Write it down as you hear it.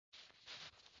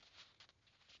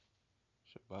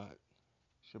Shabbat,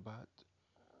 Shabbat,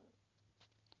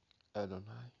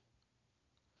 Adonai.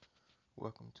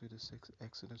 Welcome to the Sixth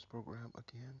Exodus program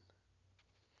again.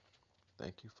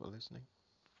 Thank you for listening.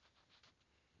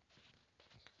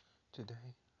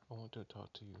 Today, I want to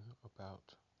talk to you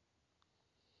about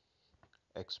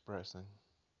expressing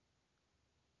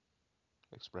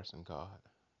God.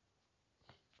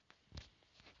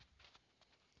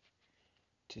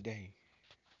 Today,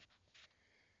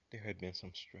 there have been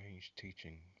some strange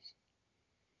teachings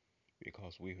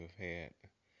because we have had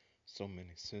so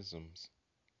many schisms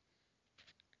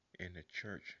in the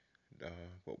church,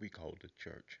 what we call the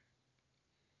church,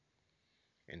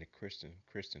 in the Christian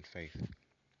faith.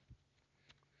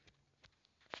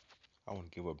 I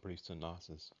want to give a brief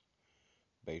synopsis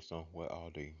based on what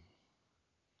are the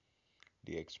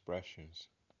expressions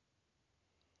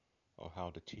or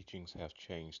how the teachings have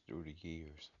changed through the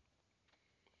years.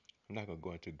 I'm not going to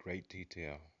go into great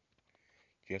detail,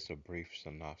 just a brief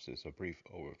synopsis, a brief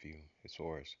overview as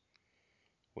far as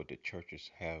what the churches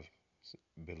have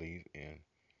believed in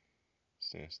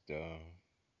since the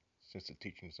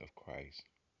teachings of Christ.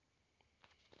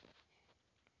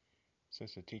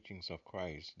 Since the teachings of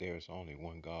Christ, there is only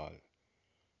one God.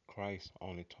 Christ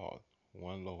only taught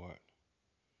one Lord,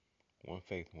 one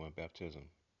faith, one baptism.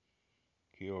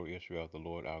 Hear, O Israel, the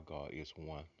Lord our God is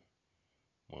one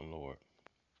Lord.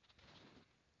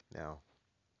 Now,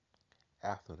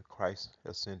 after the Christ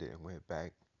ascended and went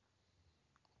back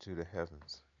to the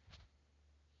heavens,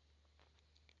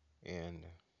 and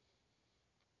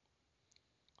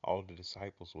all the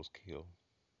disciples was killed,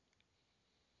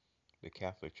 the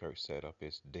Catholic Church set up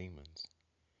its demons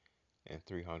in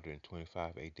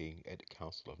 325 AD at the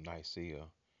Council of Nicaea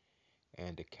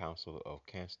and the Council of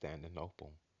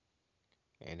Constantinople,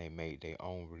 and they made their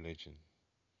own religion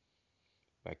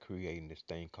by creating this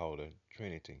thing called a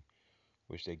Trinity,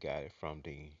 which they got it from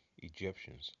the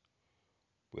Egyptians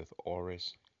with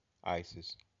Horus,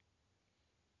 Isis,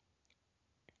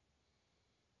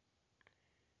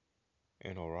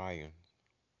 and Orion.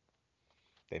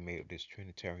 They made up this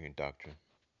Trinitarian doctrine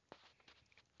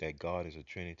that God is a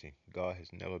Trinity. God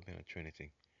has never been a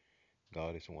Trinity.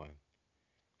 God is one.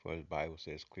 For the Bible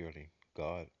says clearly,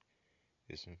 God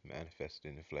is manifested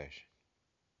in the flesh.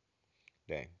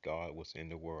 That God was in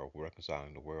the world,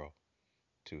 reconciling the world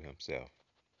to himself.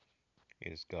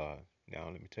 It is God. Now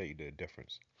let me tell you the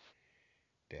difference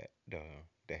that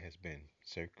has been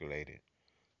circulated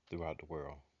throughout the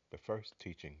world. The first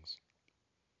teachings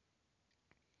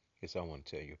is I want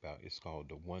to tell you about. It's called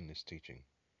the oneness teaching,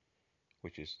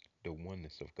 which is the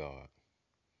oneness of God.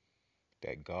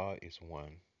 That God is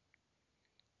one,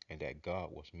 and that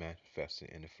God was manifested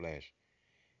in the flesh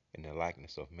in the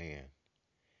likeness of man.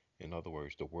 In other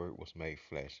words, the Word was made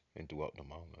flesh and dwelt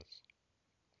among us.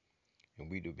 And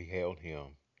we beheld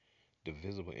him, the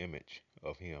visible image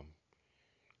of him,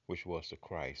 which was the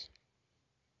Christ.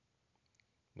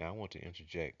 Now I want to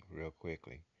interject real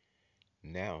quickly.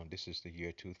 Now this is the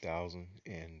year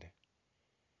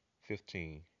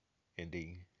 2015 in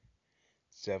the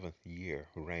seventh year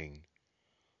reign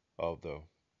of the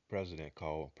president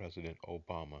called President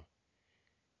Obama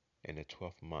in the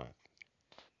 12th month.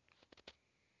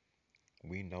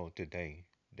 We know today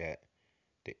that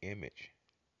the image,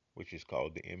 which is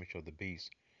called the image of the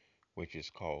beast, which is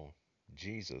called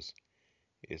Jesus,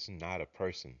 is not a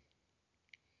person.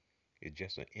 It's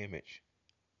just an image.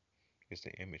 It's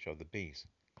the image of the beast,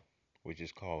 which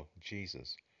is called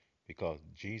Jesus, because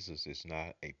Jesus is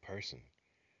not a person.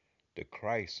 The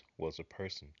Christ was a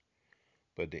person,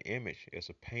 but the image is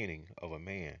a painting of a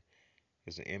man.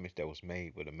 It's an image that was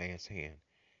made with a man's hand,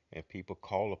 and people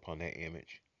call upon that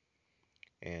image,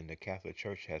 and the Catholic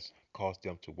Church has caused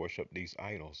them to worship these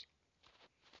idols.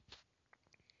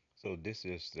 So this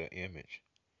is the image,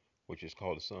 which is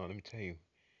called the Son. Let me tell you,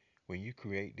 when you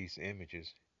create these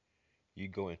images, you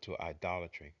go into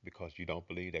idolatry because you don't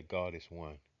believe that God is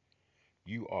one.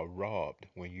 You are robbed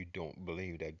when you don't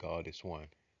believe that God is one.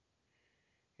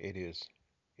 It has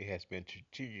been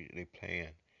strategically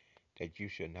planned that you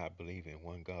should not believe in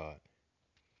one God,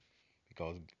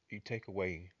 because you take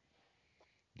away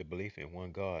the belief in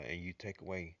one God and you take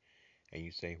away and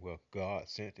you say, well, God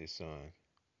sent his son.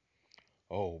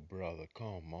 Oh, brother,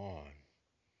 come on.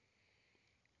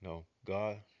 No,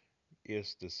 God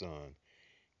is the Son.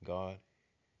 God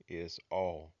is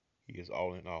all. He is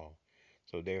all in all.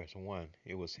 So there's one.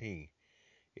 It was He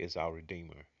is our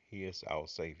Redeemer. He is our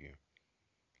Savior.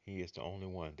 He is the only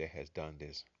one that has done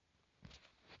this.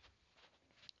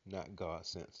 Not God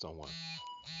sent someone.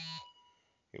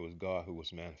 It was God who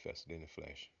was manifested in the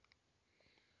flesh.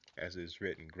 As it is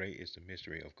written, great is the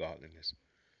mystery of godliness.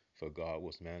 for God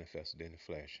was manifested in the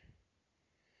flesh.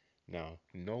 Now,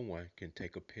 no one can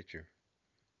take a picture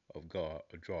of God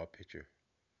or draw a picture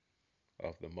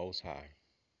of the Most High.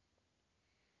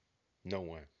 No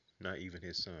one, not even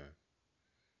his son.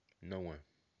 No one.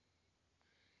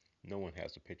 No one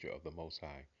has a picture of the Most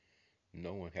High.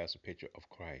 No one has a picture of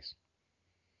Christ.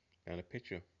 And the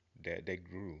picture that they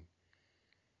drew,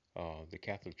 the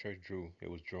Catholic Church drew,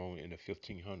 it was drawn in the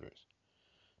 1500s.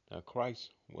 Now, Christ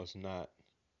was not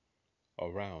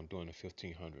around during the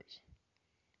 1500s.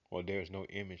 Well, there's no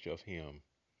image of him.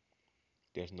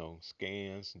 There's no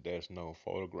scans. There's no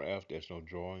photographs. There's no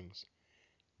drawings.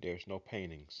 There's no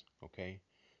paintings. Okay?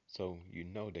 So you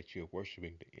know that you're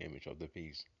worshiping the image of the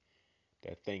beast.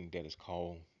 That thing that is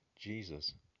called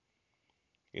Jesus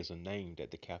is a name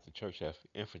that the Catholic Church have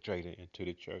infiltrated into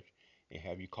the church and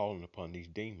have you calling upon these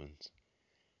demons.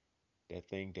 That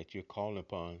thing that you're calling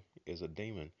upon is a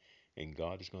demon, and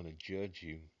God is going to judge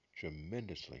you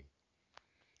tremendously.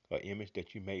 An image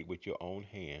that you made with your own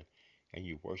hand, and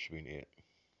you're worshiping it.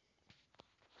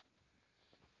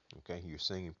 Okay, you're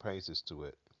singing praises to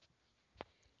it.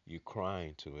 You're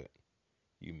crying to it.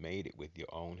 You made it with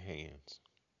your own hands,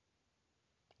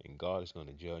 and God is going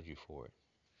to judge you for it.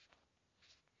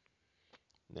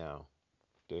 Now,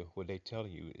 what they tell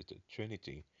you is the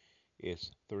Trinity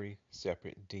is three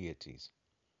separate deities: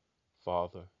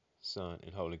 Father, Son,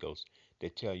 and Holy Ghost. They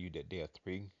tell you that there are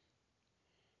three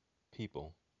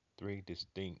people, three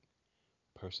distinct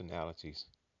personalities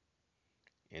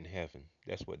in heaven.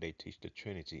 That's what they teach the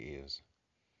Trinity is.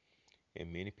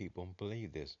 And many people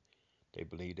believe this. They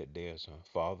believe that there's a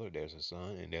Father, there's a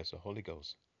Son, and there's a Holy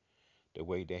Ghost. The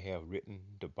way they have written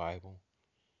the Bible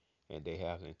and they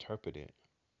have interpreted,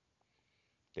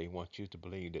 they want you to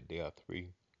believe that there are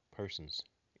three persons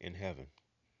in heaven.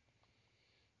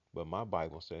 But my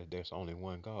Bible says there's only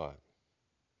one God.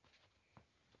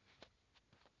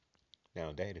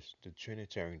 Now that is the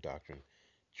Trinitarian doctrine.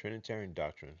 Trinitarian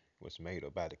doctrine was made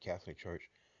up by the Catholic Church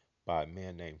by a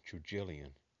man named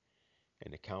Tertullian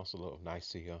in the Council of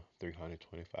Nicaea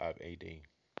 325 AD.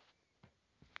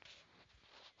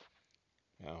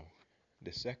 Now,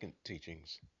 the second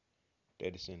teachings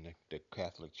that is in the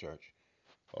Catholic Church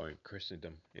or in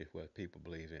Christendom is what people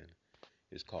believe in.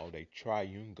 It's called a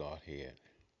triune Godhead.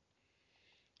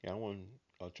 And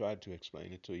I'll try to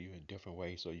explain it to you in different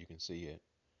ways so you can see it.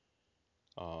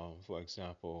 For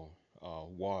example,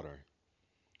 water.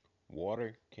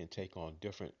 Water can take on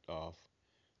different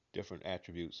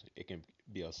attributes. It can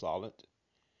be a solid,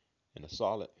 and a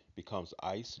solid becomes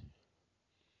ice.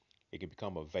 It can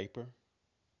become a vapor,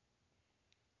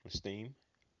 a steam,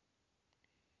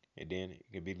 and then it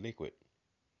can be liquid,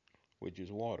 which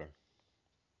is water.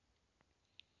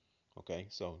 Okay,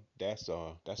 so that's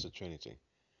a trinity.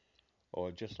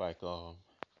 Or just like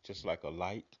a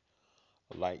light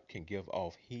can give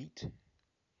off heat,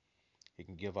 it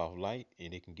can give off light,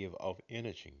 and it can give off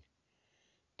energy.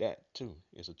 That too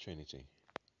is a trinity.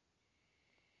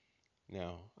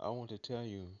 Now, I want to tell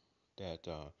you that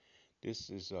this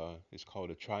is it's called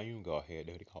a triune Godhead.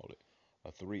 They call it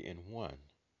a three in one,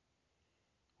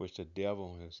 which the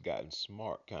devil has gotten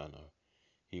smart kind of.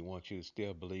 He wants you to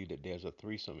still believe that there's a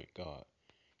threesome in God.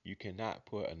 You cannot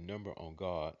put a number on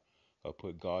God or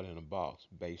put God in a box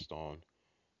based on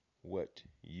what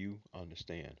you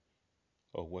understand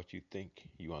or what you think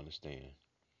you understand.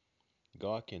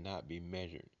 God cannot be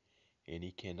measured and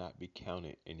he cannot be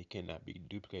counted and he cannot be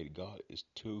duplicated. God is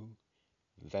too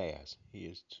vast. He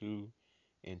is too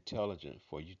intelligent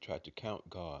for you to try to count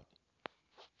God.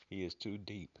 He is too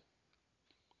deep.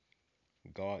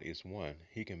 God is one.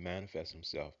 He can manifest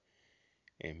himself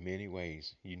in many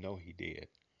ways. You know he did.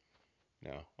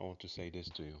 Now, I want to say this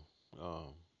to you.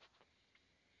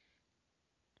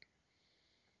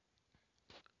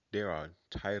 There are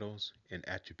titles and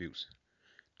attributes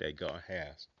that God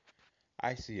has.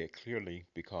 I see it clearly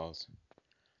because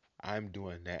I'm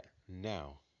doing that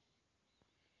now.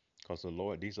 Because the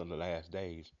Lord, these are the last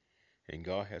days, and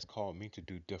God has called me to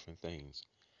do different things.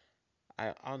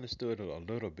 I understood it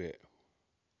a little bit,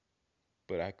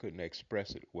 but I couldn't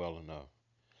express it well enough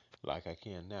like I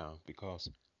can now because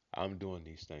I'm doing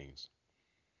these things.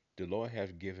 The Lord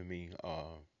has given me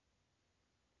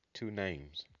two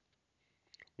names.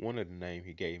 One of the names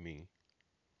He gave me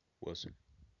was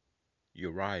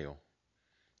Uriel.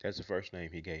 That's the first name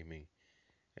He gave me.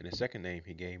 And the second name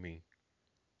He gave me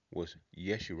was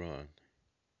Yeshurun.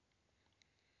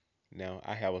 Now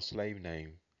I have a slave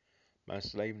name. My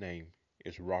slave name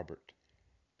is Robert.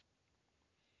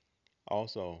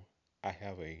 Also, I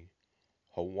have a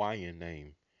Hawaiian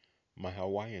name. My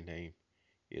Hawaiian name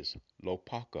is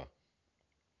Lopaka.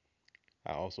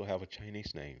 I also have a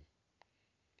Chinese name.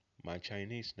 My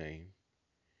Chinese name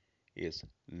is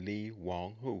Li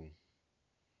Wang Hu.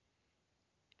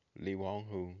 Li Wang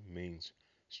Hu means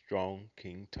strong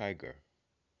king tiger.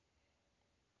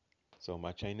 So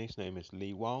my Chinese name is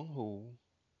Li Wang Hu,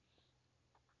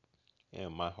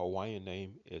 and my Hawaiian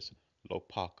name is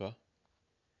Lopaka,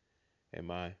 and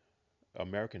my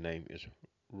American name is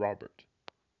Robert.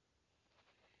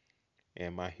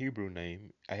 And my Hebrew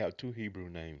name, I have two Hebrew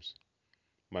names.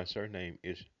 My surname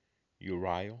is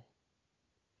Uriel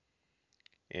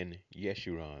and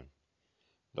Yeshurun.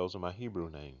 Those are my Hebrew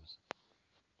names.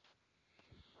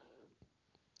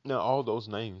 Now, all those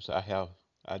names I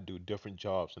do different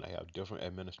jobs and I have different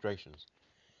administrations.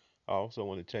 I also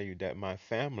want to tell you that my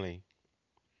family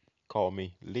called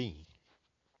me Lee.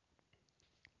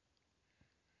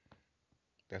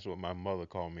 That's what my mother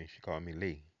called me. She called me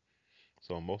Lee.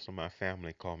 So most of my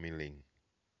family call me Lee.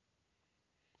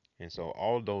 And so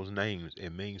all those names,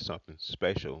 it means something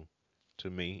special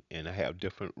to me, and I have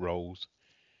different roles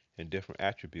and different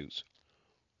attributes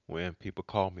when people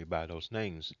call me by those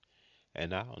names,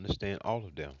 and I understand all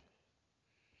of them.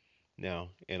 Now,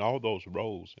 in all those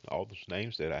roles and all those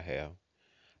names that I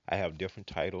have different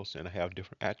titles and I have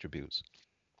different attributes.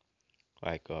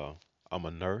 Like I'm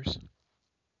a nurse.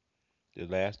 The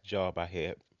last job I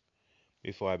had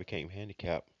before I became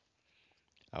handicapped,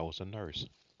 I was a nurse.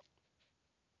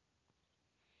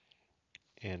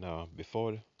 And um,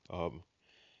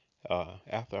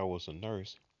 after I was a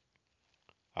nurse,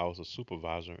 I was a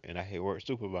supervisor, and I had worked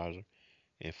supervisor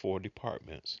in four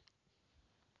departments.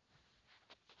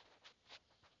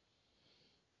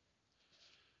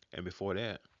 And before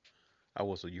that, I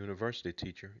was a university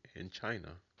teacher in China,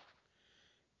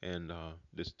 and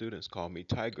the students called me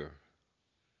Tiger,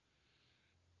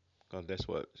 because that's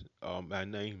what my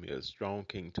name is, Strong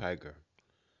King Tiger.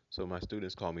 So my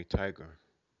students call me Tiger.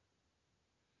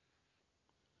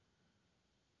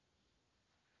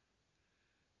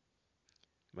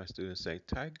 My students say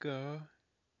Tiger,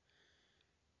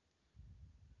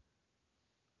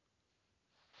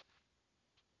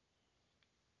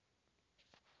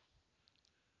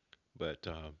 but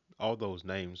all those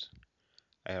names,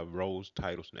 I have roles,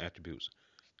 titles, and attributes.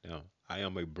 Now, I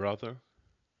am a brother,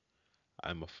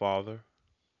 I'm a father,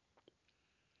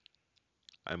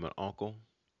 I'm an uncle,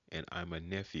 and I'm a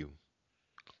nephew.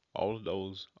 All of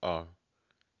those are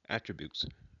attributes.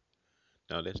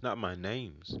 Now, that's not my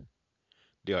names,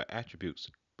 they are attributes,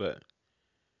 but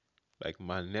like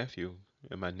my nephew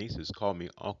and my nieces call me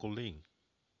Uncle Lee.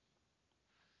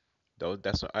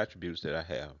 That's the attributes that I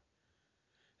have,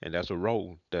 and that's a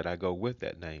role that I go with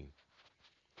that name.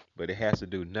 But it has to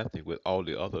do nothing with all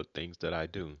the other things that I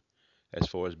do, as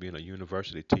far as being a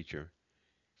university teacher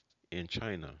in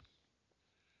China.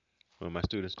 When my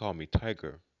students call me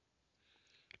Tiger,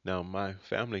 now my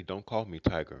family don't call me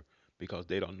Tiger because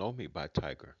they don't know me by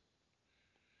Tiger.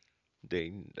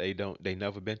 They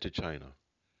never been to China.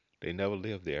 They never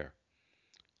lived there,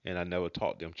 and I never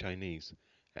taught them Chinese,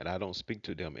 and I don't speak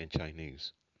to them in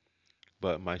Chinese.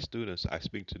 But my students, I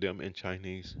speak to them in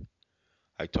Chinese.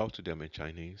 I talk to them in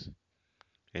Chinese,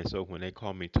 and so when they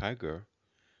call me Tiger,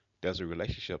 there's a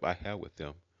relationship I have with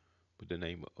them with the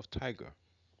name of Tiger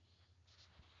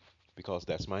because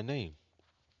that's my name.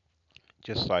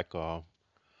 Just like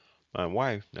my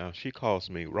wife, now she calls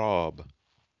me Rob,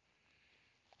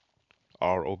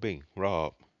 R-O-B,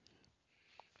 Rob.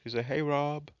 She said, "Hey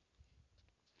Rob."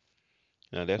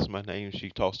 Now that's my name she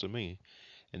talks to me,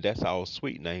 and that's our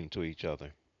sweet name to each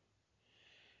other.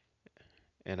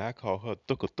 And I call her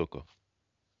Tuka Tuka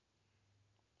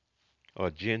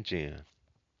or Jin Jin.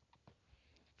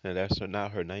 Now that's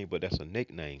not her name, but that's a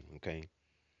nickname. Okay.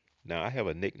 Now I have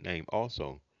a nickname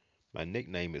also. My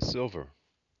nickname is Silver.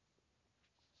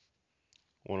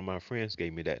 One of my friends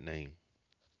gave me that name.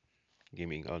 Gave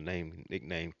me a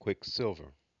nickname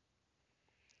Quicksilver.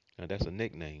 Now that's a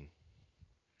nickname.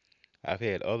 I've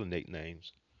had other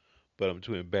nicknames, but I'm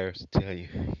too embarrassed to tell you.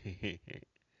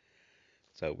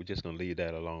 So we're just gonna leave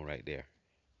that alone right there.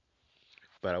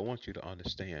 But I want you to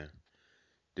understand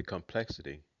the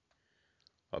complexity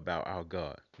about our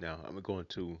God. Now I'm gonna go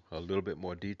into a little bit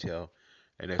more detail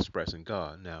in expressing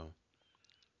God. Now,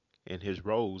 in his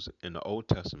roles in the Old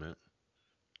Testament,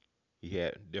 he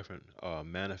had different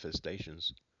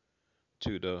manifestations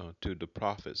to the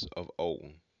prophets of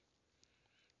old.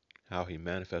 How he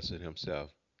manifested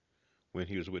himself when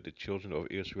he was with the children of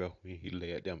Israel, when he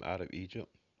led them out of Egypt,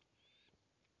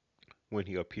 when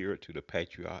he appeared to the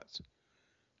patriarchs,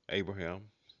 Abraham,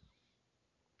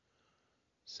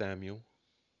 Samuel,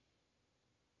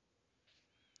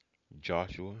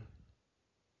 Joshua.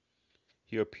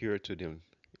 He appeared to them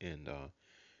in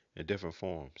in different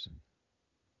forms.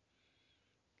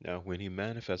 Now, when he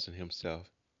manifested himself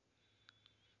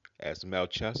as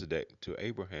Melchizedek to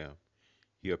Abraham,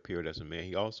 he appeared as a man.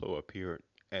 He also appeared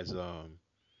as an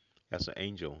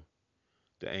angel,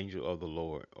 the angel of the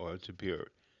Lord, or to appear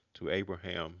to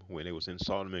Abraham when it was in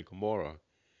Sodom and Gomorrah,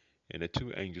 and the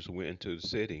two angels went into the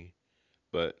city.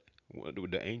 But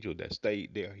the angel that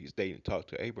stayed there, he stayed and talked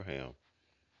to Abraham.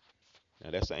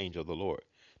 Now that's the angel of the Lord.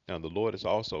 Now the Lord is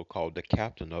also called the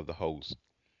captain of the host.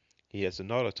 He has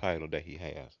another title that he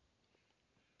has.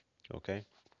 Okay,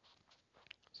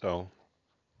 so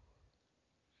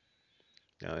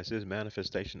now it's his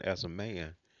manifestation as a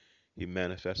man. He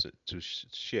manifested to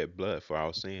shed blood for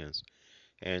our sins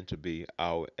and to be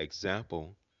our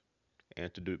example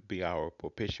and to be our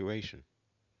propitiation.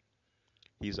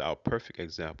 He's our perfect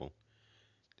example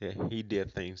that he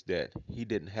did things that he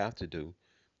didn't have to do,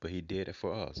 but he did it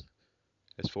for us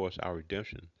as far as our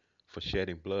redemption for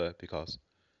shedding blood because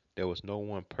there was no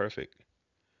one perfect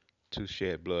to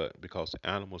shed blood because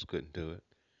animals couldn't do it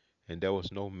and there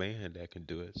was no man that can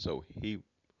do it. So he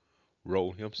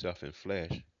rolled himself in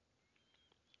flesh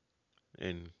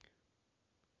and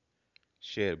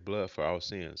shed blood for our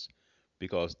sins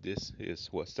because this is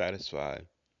what satisfied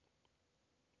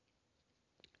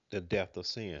the death of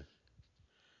sin,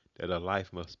 that a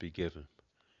life must be given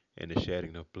and the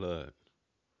shedding of blood.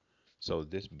 So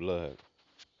this blood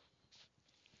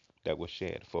that was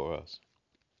shed for us,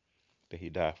 that he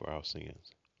died for our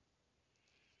sins.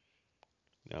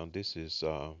 Now this is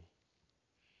the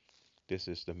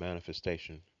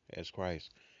manifestation as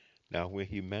Christ. Now when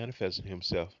he manifested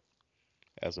himself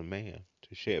as a man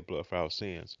to shed blood for our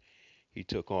sins, he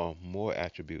took on more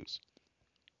attributes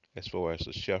as far as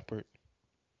the shepherd,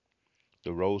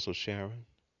 the rose of Sharon,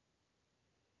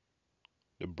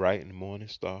 the bright and morning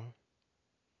star.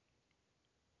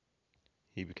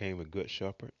 He became a good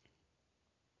shepherd,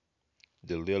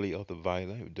 the lily of the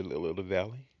valley,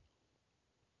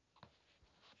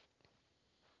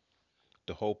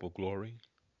 the hope of glory,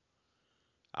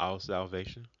 our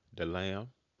salvation, the Lamb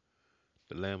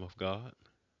of God.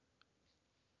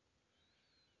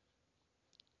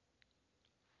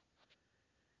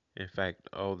 In fact,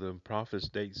 all the prophets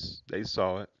they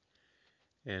saw it,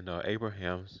 and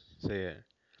Abraham said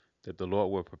that the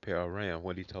Lord will prepare a ram.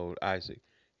 When he told Isaac,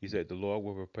 he said the Lord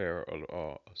will prepare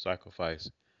a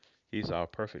sacrifice. He's our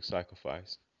perfect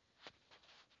sacrifice.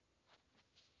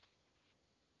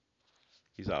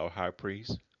 He's our high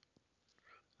priest,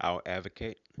 our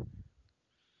advocate,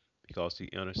 because he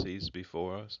intercedes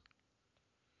before us.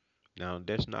 Now,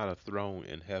 there's not a throne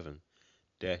in heaven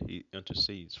that he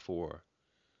intercedes for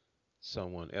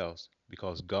someone else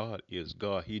because God is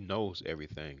God. He knows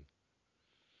everything.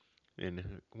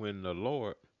 And when the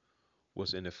Lord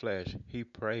was in the flesh, he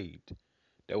prayed.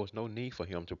 There was no need for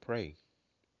him to pray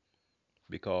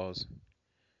because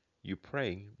you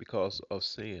pray because of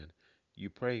sin. You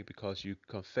pray because you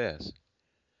confess.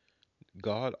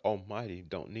 God Almighty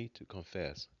don't need to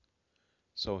confess.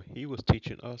 So he was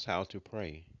teaching us how to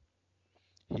pray.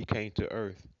 He came to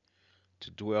earth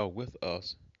to dwell with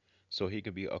us so he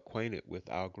could be acquainted with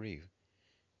our grief.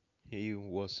 He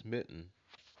was smitten,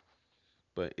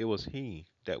 but it was he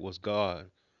that was God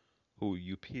who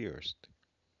you pierced.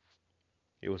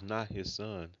 It was not his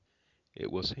son,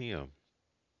 it was him.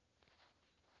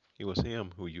 It was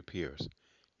him who you pierced.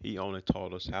 He only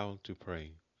taught us how to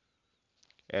pray.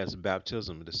 As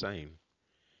baptism, the same.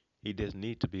 He didn't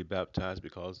need to be baptized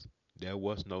because there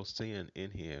was no sin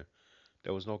in him.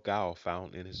 There was no gall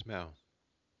found in his mouth.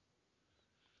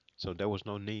 So there was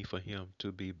no need for him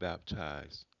to be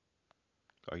baptized.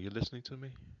 Are you listening to me?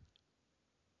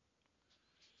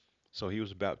 So he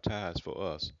was baptized for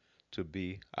us to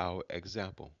be our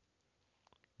example.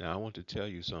 Now I want to tell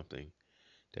you something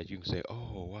that you can say,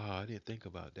 oh, wow, I didn't think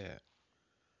about that.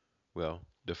 Well,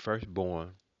 the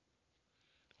firstborn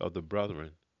of the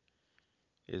brethren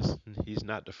is, he's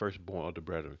not the firstborn of the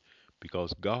brethren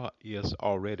because God is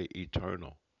already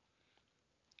eternal.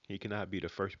 He cannot be the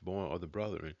firstborn of the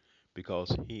brethren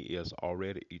because he is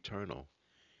already eternal.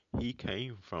 He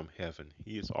came from heaven.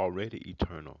 He is already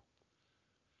eternal.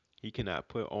 He cannot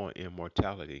put on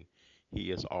immortality.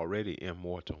 He is already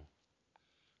immortal.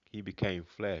 He became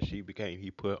flesh.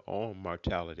 He put on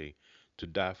mortality to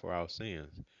die for our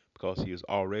sins because he is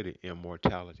already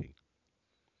immortality.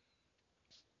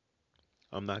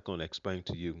 I'm not going to explain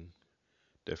to you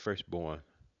the firstborn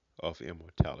of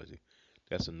immortality.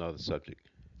 That's another subject.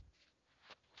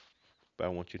 But I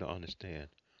want you to understand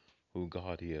who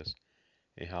God is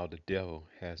and how the devil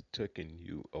has taken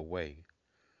you away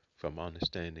from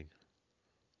understanding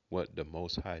what the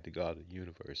Most High, the God of the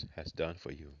universe, has done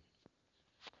for you,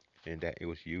 and that it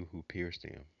was you who pierced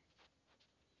him.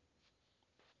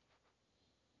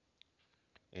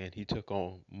 and he took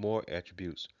on more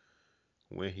attributes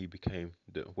when he became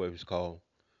what was called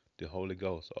the Holy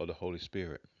Ghost or the Holy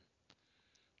Spirit.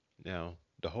 Now,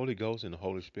 the Holy Ghost and the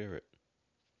Holy Spirit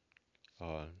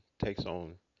uh, takes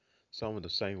on some of the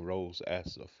same roles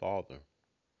as the Father.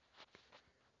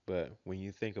 But when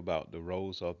you think about the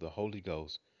roles of the Holy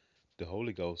Ghost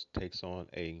takes on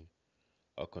a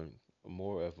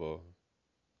more of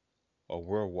a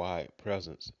worldwide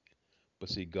presence. But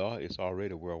see, God is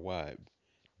already worldwide.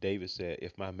 David said,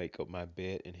 "If I make up my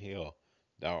bed in hell,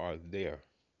 thou art there."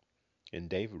 And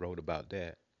David wrote about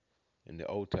that in the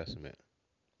Old Testament.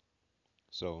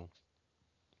 So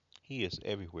he is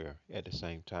everywhere at the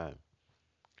same time.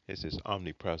 It's his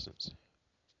omnipresence.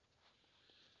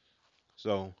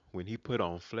 So when he put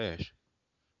on flesh,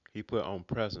 he put on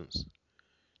presence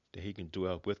that he can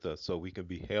dwell with us so we can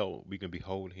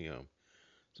behold him,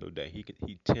 so that he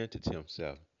tempted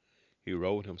himself. He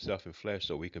rolled himself in flesh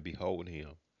so we can behold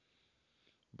him.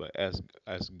 But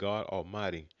as God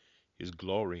Almighty, his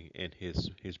glory and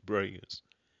his brilliance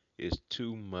is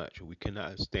too much. We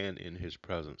cannot stand in his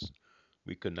presence.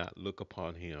 We could not look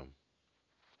upon him.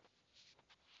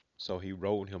 So he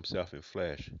rolled himself in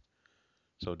flesh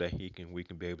so that he can we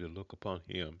can be able to look upon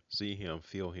him, see him,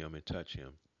 feel him, and touch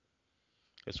him.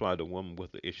 That's why the woman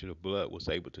with the issue of blood was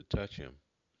able to touch him.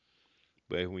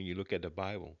 But when you look at the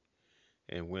Bible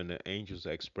and when the angels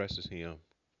expresses him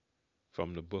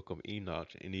from the book of Enoch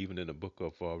and even in the book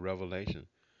of Revelation,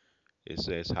 it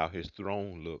says how his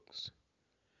throne looks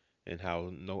and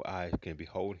how no eye can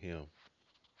behold him.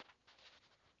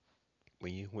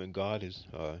 When God is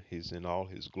he's in all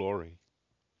his glory,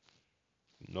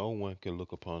 no one can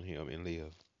look upon him and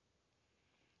live.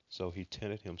 So he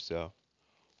tempted himself,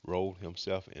 rolled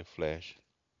himself in flesh,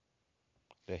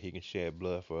 that he can shed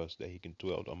blood for us, that he can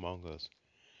dwell among us.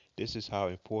 This is how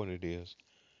important it is,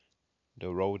 the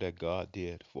role that God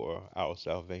did for our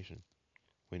salvation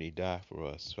when he died for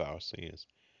us, for our sins,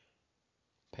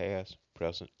 past,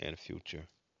 present, and future.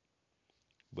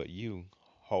 But you,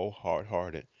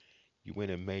 wholehearted, you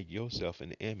went and made yourself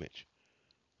an image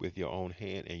with your own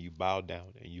hand and you bow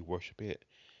down and you worship it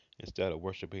instead of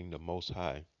worshiping the Most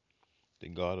High, the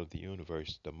God of the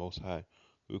universe, the Most High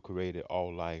who created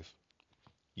all life.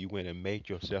 You went and made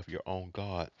yourself your own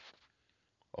God.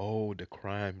 Oh, the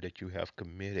crime that you have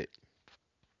committed.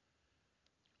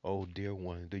 Oh, dear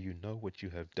one, do you know what you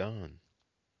have done?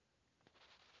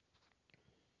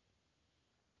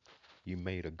 You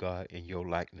made a God in your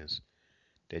likeness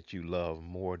that you love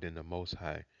more than the Most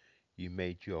High. You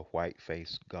made you a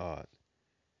white-faced God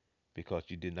because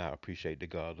you did not appreciate the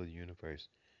God of the universe.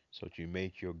 So you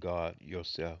made your God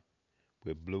yourself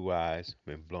with blue eyes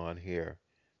and blonde hair,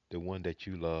 the one that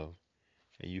you love,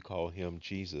 and you call him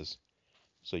Jesus.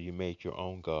 So you made your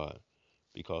own God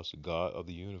because the God of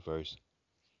the universe,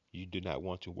 you do not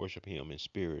want to worship him in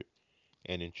spirit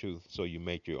and in truth. So you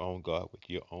make your own God with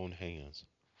your own hands.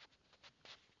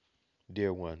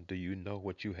 Dear one, do you know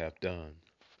what you have done?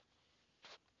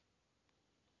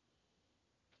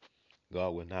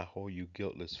 God will not hold you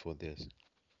guiltless for this.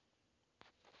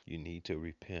 You need to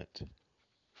repent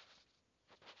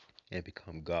and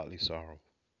become godly sorrow.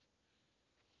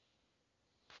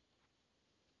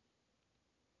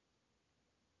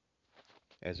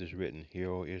 As is written,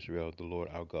 Hear, O Israel, the Lord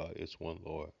our God is one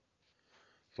Lord.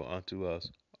 For unto us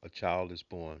a child is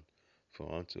born,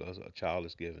 for unto us a child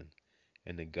is given,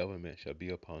 and the government shall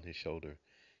be upon his shoulder.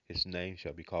 His name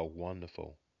shall be called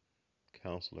Wonderful,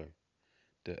 Counselor,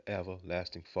 the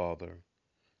Everlasting Father,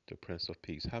 the Prince of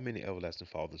Peace. How many everlasting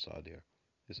fathers are there?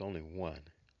 There's only one.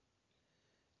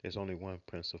 There's only one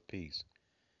Prince of Peace.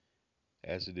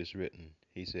 As it is written,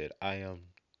 he said, I am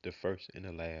the first and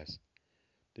the last,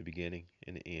 the beginning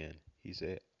and the end. He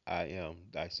said, I am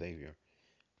thy Savior.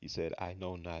 He said, I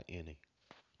know not any.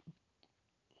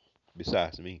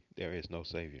 Besides me, there is no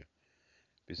Savior.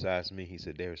 Besides me, he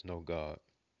said, there is no God.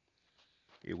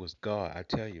 It was God, I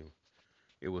tell you,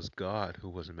 it was God who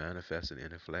was manifested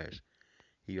in the flesh.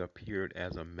 He appeared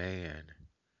as a man,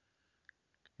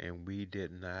 and we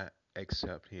did not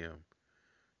accept him.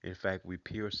 In fact, we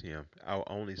pierced him, our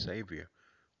only Savior.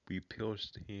 We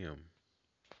pierced him.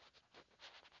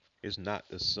 It's not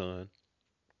the Son.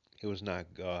 It was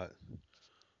not God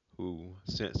who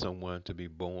sent someone to be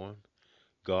born.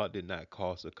 God did not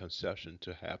cause a conception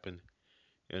to happen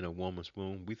in a woman's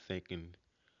womb. We thinking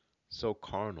so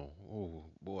carnal. Oh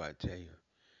boy, I tell you.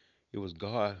 It was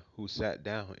God who sat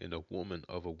down in a woman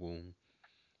of a womb,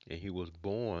 and he was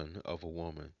born of a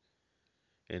woman.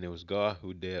 And it was God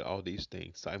who did all these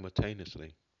things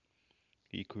simultaneously.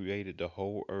 He created the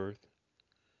whole earth,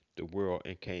 the world,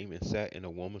 and came and sat in a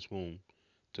woman's womb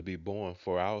to be born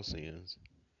for our sins.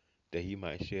 that he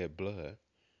might shed blood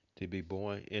to be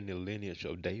born in the lineage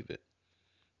of David,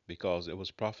 because it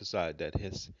was prophesied that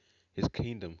his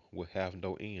kingdom will have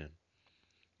no end.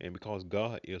 And because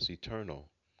God is eternal,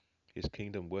 his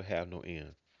kingdom will have no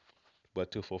end.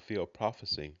 But to fulfill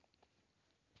prophecy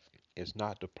is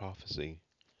not the prophecy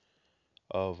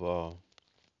of uh,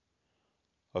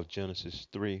 of Genesis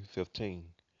 3:15.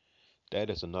 That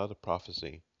is another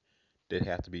prophecy that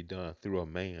has to be done through a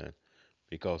man,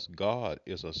 because God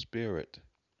is a spirit.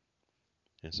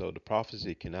 And so the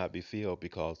prophecy cannot be filled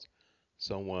because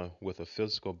someone with a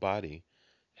physical body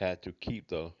had to keep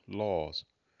the laws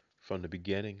from the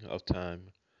beginning of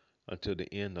time until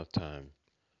the end of time.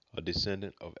 A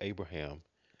descendant of Abraham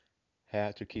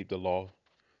had to keep the law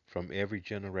from every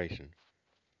generation,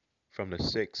 from the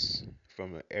six,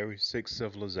 from every sixth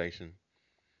civilization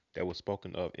that was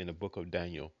spoken of in the book of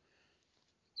Daniel.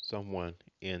 Someone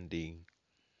in the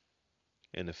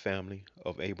family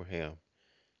of Abraham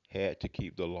had to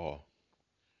keep the law.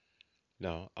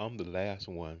 Now I'm the last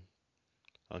one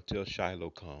until Shiloh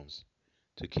comes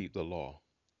to keep the law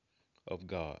of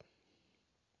God.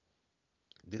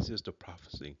 This is the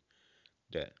prophecy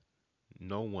that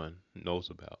no one knows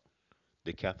about.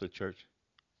 The Catholic Church,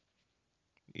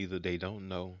 either they don't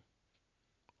know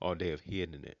or they have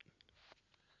hidden it.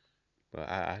 But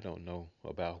I don't know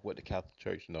about what the Catholic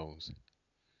Church knows.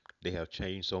 They have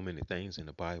changed so many things in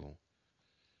the Bible.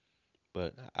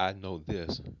 But I know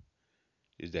this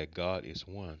is that God is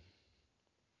one.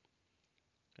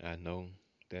 I know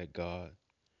that God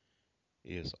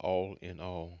is all in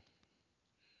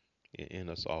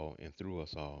us all and through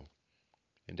us all,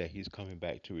 and that He's coming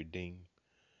back to redeem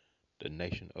the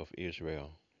nation of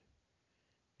Israel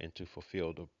and to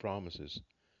fulfill the promises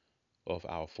of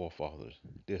our forefathers.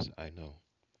 This I know,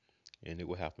 and it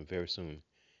will happen very soon.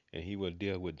 And He will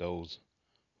deal with those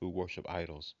who worship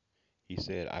idols. He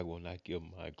said, I will not give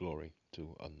my glory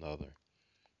to another,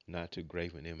 not to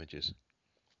graven images.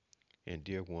 And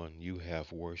dear one, you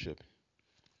have worship.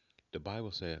 The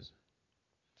Bible says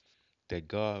that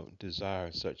God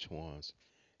desires such ones.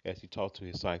 As He talked to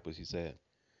His disciples, He said,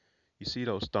 you see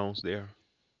those stones there?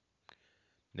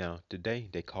 Now, today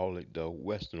they call it the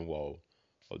Western Wall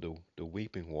or the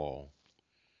Weeping Wall.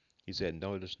 He said,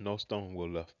 notice no stone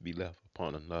will be left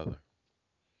upon another.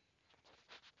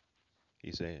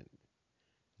 He said,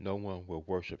 no one will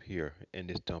worship here in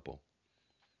this temple.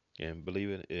 And believe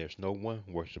it, there's no one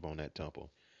worship on that temple.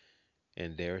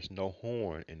 And there's no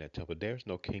horn in that temple. There's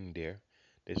no king there.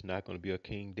 There's not going to be a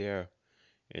king there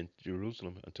in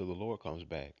Jerusalem until the Lord comes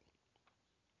back,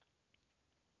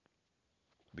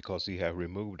 because He has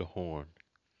removed the horn,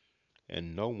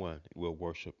 and no one will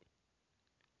worship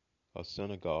a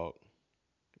synagogue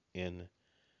in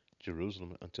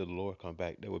Jerusalem until the Lord come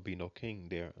back. There will be no king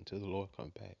there until the Lord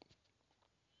come back.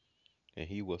 And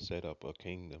He will set up a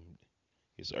kingdom,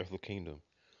 His earthly kingdom,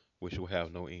 which will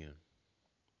have no end.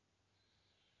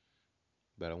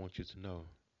 But I want you to know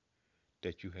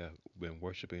that you have been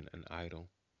worshiping an idol,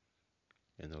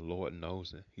 and the Lord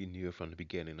knows it. He knew it from the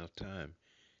beginning of time.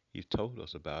 He told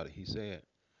us about it. He said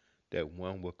that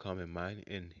one will come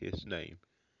in His name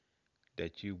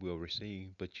that you will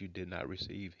receive, but you did not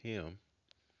receive Him.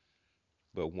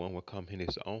 But one will come in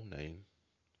His own name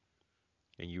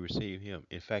and you receive Him.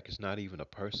 In fact, it's not even a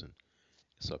person,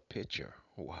 it's a picture.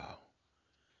 Wow.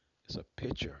 It's a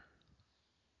picture.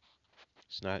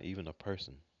 It's not even a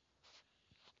person.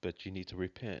 But you need to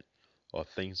repent, or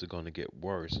things are going to get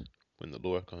worse when the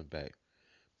Lord comes back,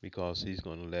 because He's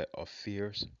going to let a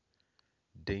fierce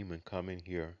demon come in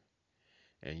here,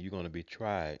 and you're going to be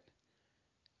tried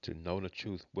to know the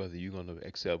truth, whether you're going to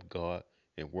accept God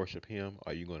and worship Him,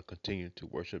 or you're going to continue to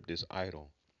worship this idol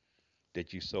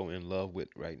that you're so in love with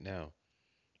right now,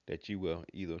 that you will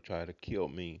either try to kill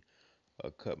me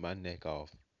or cut my neck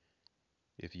off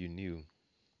if you knew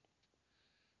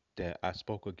that I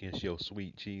spoke against your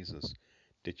sweet Jesus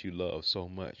that you love so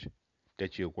much,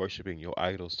 that you're worshiping your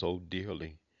idols so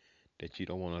dearly that you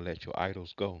don't want to let your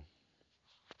idols go.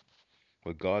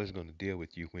 But God is going to deal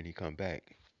with you when He come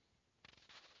back.